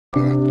I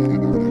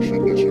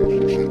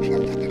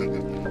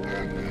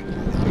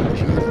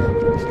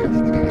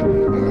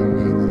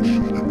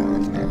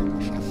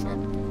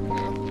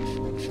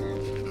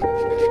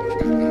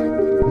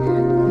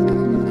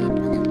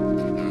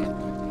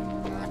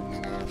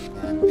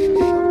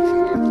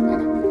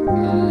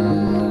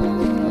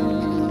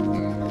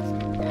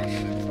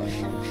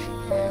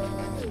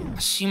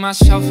see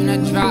myself in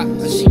a drop,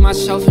 I see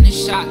myself in a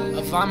shot.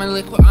 A vomit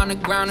liquid on the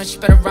ground and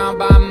spread around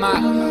by a mop.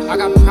 I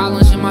got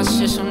problems in my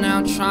system, now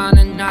I'm trying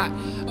to not.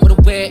 With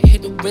a way it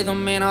hit the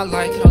rhythm, man, I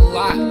like it a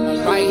lot.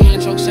 My right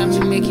hand chokes empty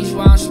Mickeys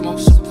while I'm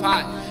smoking some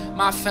pot.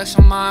 My effects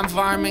on my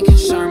environment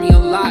concern me a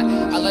lot.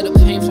 I let the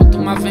pain flow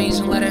through my veins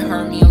and let it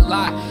hurt me a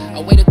lot. I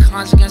weigh the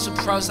cons against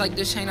the pros like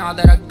this ain't all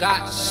that I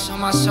got. Show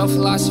myself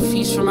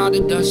philosophies from out the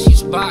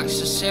dustiest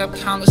box. I stay up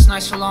countless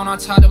nights alone on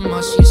top of the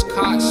mustiest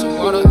cots. So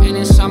water ain't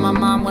inside my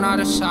mind when I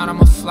decide I'm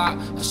a flop.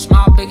 A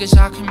smile big as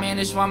I can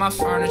manage while my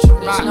furniture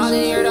rocks. There's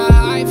nothing here to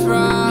hide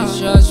from. It's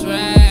just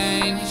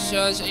rain, it's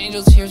just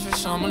angel tears for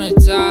someone to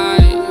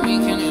die. We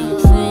can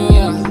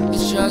improve,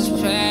 it's just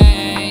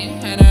pain.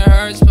 And it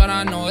hurts, but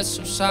I know it's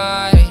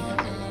subside.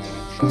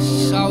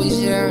 It's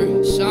always there,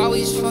 it's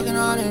always fucking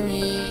haunting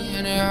me.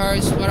 And it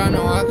hurts, but I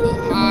know I could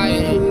hide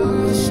it.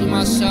 I see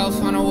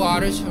myself on the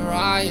water's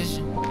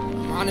horizon.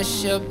 I'm on a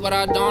ship, but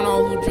I don't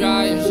know who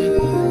drives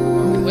it.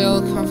 My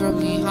will come from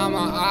behind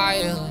my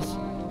eyelids.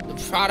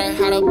 The product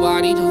how the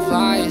body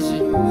divides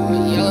it.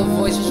 My yellow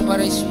voices, but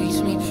they speak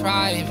to me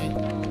private.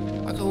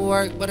 I could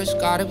work, but it's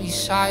gotta be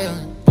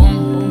silent.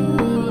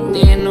 Boom,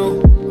 didn't know.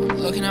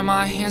 Looking at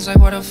my hands like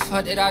what the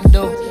fuck did I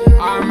do?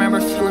 I remember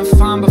feeling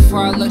fine before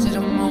I looked at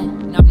the moon.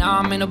 Now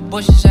I'm in the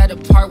bushes at the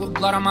park with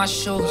blood on my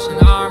shoes.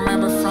 And I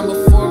remember from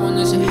before when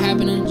this had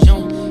happened in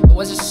June. It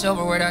was a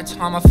silverware that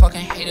time, I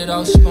fucking hated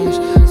those spoons.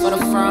 For the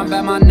fur on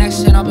back my neck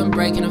and I've been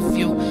breaking a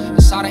few. I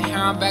saw the hair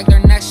on back their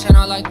necks and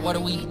I'm like, what do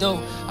we do?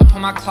 I put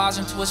my claws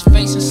into his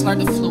face and slurred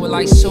the fluid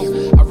like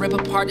soup. I rip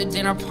apart the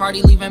dinner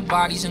party, leaving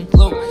bodies in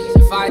glue.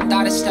 If I had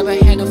thought a step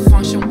ahead, the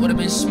function would've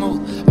been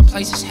smooth. I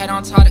place his head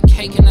on top of the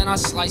cake and then I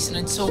slice it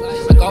in two.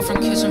 I go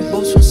from kissing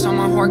boots when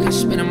someone hork and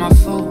spitting my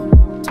food.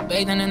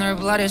 Bathing in their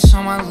blood is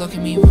someone look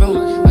at me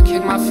rude. I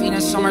kick my feet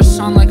in summer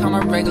sun like I'm a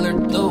regular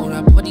dude.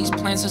 I put these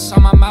plants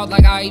inside my mouth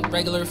like I eat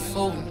regular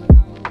food.